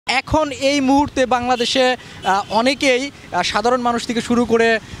এখন এই মুহূর্তে বাংলাদেশে অনেকেই সাধারণ মানুষ থেকে শুরু করে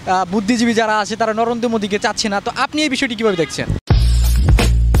বুদ্ধিজীবী যারা আছে তারা নরেন্দ্র মোদীকে চাচ্ছে না। তো আপনি এই বিষয়টি কীভাবে দেখছেন?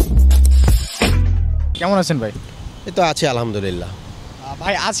 কেমন আছেন ভাই? এই তো আছি আলহামদুলিল্লাহ।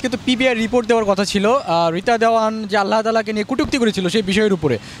 ভাই আজকে তো পিবিআই রিপোর্ট দেওয়ার কথা ছিল, রীতা দেওয়ান যে আল্লাহ তাআলাকে নিয়ে কটূক্তি করেছিল সেই বিষয়ের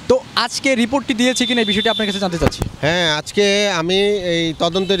উপরে, তো আজকে রিপোর্টটি দিয়েছে কিনা এই বিষয়টি আপনার কাছে জানতে চাচ্ছি। হ্যাঁ, আজকে আমি এই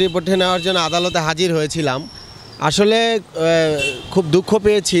তদন্তের রিপোর্টে নেওয়ার জন্য আদালতে হাজির হয়েছিলাম। আসলে খুব দুঃখ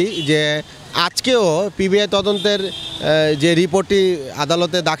পেয়েছি যে আজকেও পিবিআই তদন্তের যে রিপোর্টটি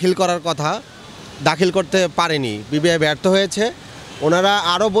আদালতে দাখিল করার কথা দাখিল করতে পারেনি, পিবিআই ব্যর্থ হয়েছে। ওনারা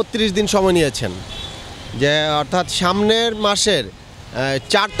আরও 32 দিন সময় নিয়েছেন, যে অর্থাৎ সামনের মাসের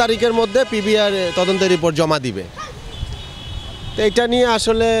 4 তারিখের মধ্যে পিবিআই তদন্তের রিপোর্ট জমা দিবে। তো এটা নিয়ে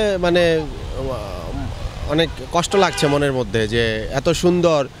আসলে মানে অনেক কষ্ট লাগছে মনের মধ্যে, যে এত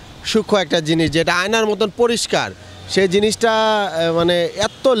সুন্দর সূক্ষ্ম একটা জিনিস যেটা আয়নার মতন পরিষ্কার, সেই জিনিসটা মানে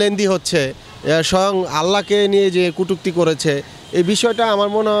এত লেন্দি হচ্ছে। স্বয়ং আল্লাহকে নিয়ে যে কটূক্তি করেছে, এই বিষয়টা আমার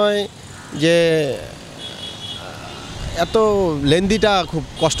মনে হয় যে এত লেন্দিটা খুব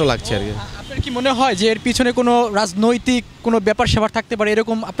কষ্ট লাগছে আর কি। আপনার কি মনে হয় যে এর পিছনে কোনো রাজনৈতিক কোনো ব্যাপার স্যাপার থাকতে পারে,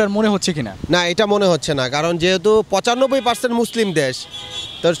 এরকম আপনার মনে হচ্ছে কিনা? না, এটা মনে হচ্ছে না, কারণ যেহেতু 95% মুসলিম দেশ,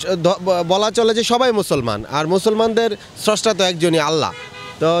 তো বলা চলে যে সবাই মুসলমান, আর মুসলমানদের স্রষ্টা তো একজনই আল্লাহ।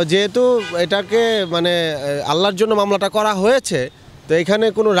 তো যেহেতু এটাকে মানে আল্লাহর জন্য মামলাটা করা হয়েছে, তো এখানে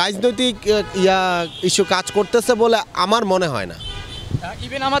কোনো রাজনৈতিক ইস্যু কাজ করতেছে বলে আমার মনে হয় না।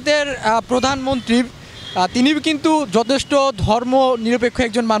 ইভেন আমাদের প্রধানমন্ত্রী তিনিও কিন্তু যথেষ্ট ধর্ম নিরপেক্ষ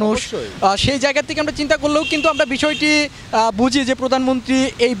একজন মানুষ, সেই জায়গা থেকে আমরা চিন্তা করলেও কিন্তু আমরা বিষয়টি বুঝি যে প্রধানমন্ত্রী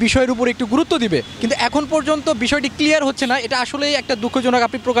এই বিষয়ের উপর একটু গুরুত্ব দিবে, কিন্তু এখন পর্যন্ত বিষয়টি ক্লিয়ার হচ্ছে না। এটা আসলেই একটা দুঃখজনক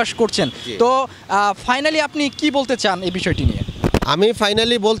আপনি প্রকাশ করছেন। তো ফাইনালি আপনি কি বলতে চান এই বিষয়টি নিয়ে? আমি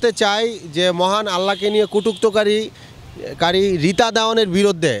ফাইনালি বলতে চাই যে মহান আল্লাহকে নিয়ে কটূক্তকারী রীতা দেওয়ানের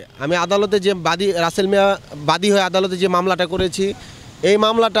বিরুদ্ধে আমি আদালতে যে রাসেল মিয়া বাদী হয়ে আদালতে যে মামলাটা করেছি, এই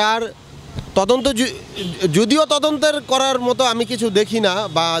মামলাটার তদন্ত যদিও তদন্তের করার মতো আমি কিছু দেখি না,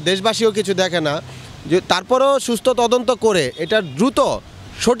 বা দেশবাসীও কিছু দেখে না, যে তারপরেও সুস্থ তদন্ত করে এটার দ্রুত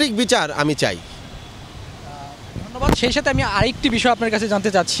সঠিক বিচার আমি চাই। ধন্যবাদ। সেই সাথে আমি আরেকটি বিষয় আপনার কাছে জানতে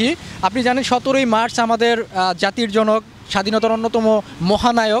চাচ্ছি। আপনি জানেন 17ই মার্চ আমাদের জাতির জনক, স্বাধীনতার অন্যতম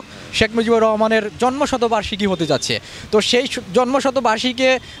মহানায়ক শেখ মুজিবুর রহমানের জন্মশতবার্ষিকী হতে যাচ্ছে। তো সেই জন্মশতবার্ষিকী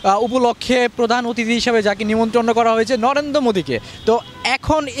উপলক্ষে প্রধান অতিথি হিসেবে যাকে নিমন্ত্রণ করা হয়েছে নরেন্দ্র মোদীকে, তো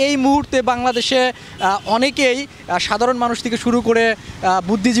এখন এই মুহূর্তে বাংলাদেশে অনেকেই সাধারণ মানুষ থেকে শুরু করে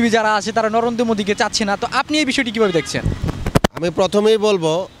বুদ্ধিজীবী যারা আছে তারা নরেন্দ্র মোদীকে চাচ্ছে না। তো আপনি এই বিষয়টি কীভাবে দেখছেন? আমি প্রথমেই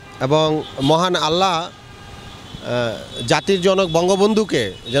বলবো, এবং মহান আল্লাহ জাতির জনক বঙ্গবন্ধুকে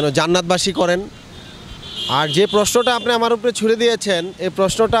যেন জান্নাতবাসী করেন। আর যে প্রশ্নটা আপনি আমার উপরে ছুড়ে দিয়েছেন, এই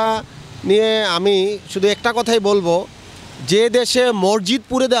প্রশ্নটা নিয়ে আমি শুধু একটা কথাই বলবো, যে দেশে মসজিদ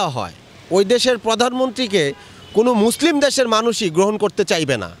পুড়ে দেওয়া হয় ওই দেশের প্রধানমন্ত্রীকে কোনো মুসলিম দেশের মানুষই গ্রহণ করতে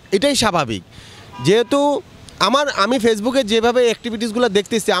চাইবে না, এটাই স্বাভাবিক। যেহেতু আমি ফেসবুকে যেভাবে অ্যাক্টিভিটিসগুলো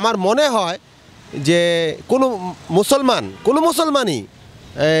দেখতেছি, আমার মনে হয় যে কোনো মুসলমানই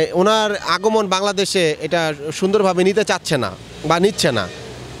ওনার আগমন বাংলাদেশে এটা সুন্দরভাবে নিতে চাচ্ছে না বা নিচ্ছে না।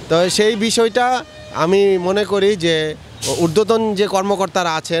 তো সেই বিষয়টা আমি মনে করি যে ঊর্ধ্বতন যে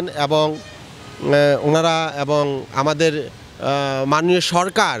কর্মকর্তারা আছেন এবং ওনারা এবং আমাদের মাননীয়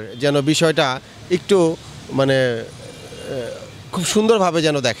সরকার যেন বিষয়টা একটু মানে খুব সুন্দরভাবে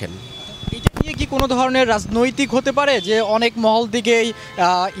যেন দেখেন। এটা নিয়ে কি কোনো ধরনের রাজনৈতিক হতে পারে, যে অনেক মহল দিকেই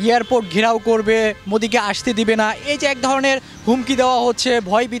এয়ারপোর্ট ঘেরাও করবে, মোদিকে আসতে দিবে না, এই যে এক ধরনের হুমকি দেওয়া হচ্ছে,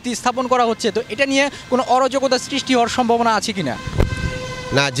 ভয়ভীতি স্থাপন করা হচ্ছে, তো এটা নিয়ে কোনো অরাজকতা সৃষ্টি হওয়ার সম্ভাবনা আছে কিনা?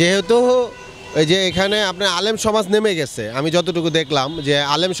 না, যেহেতু এই যে এখানে আপনার আলেম সমাজ নেমে গেছে, আমি যতটুকু দেখলাম যে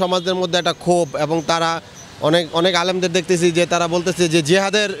আলেম সমাজদের মধ্যে একটা ক্ষোভ, এবং তারা অনেক আলেমদের দেখতেছি যে তারা বলতেছে যে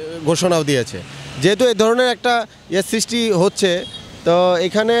জিহাদের ঘোষণাও দিয়েছে। যেহেতু এই ধরনের একটা সৃষ্টি হচ্ছে, তো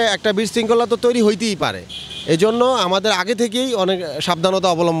এখানে একটা বিশৃঙ্খলা তো তৈরি হইতেই পারে। এজন্য আমাদের আগে থেকেই অনেক সাবধানতা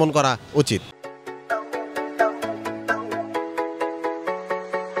অবলম্বন করা উচিত।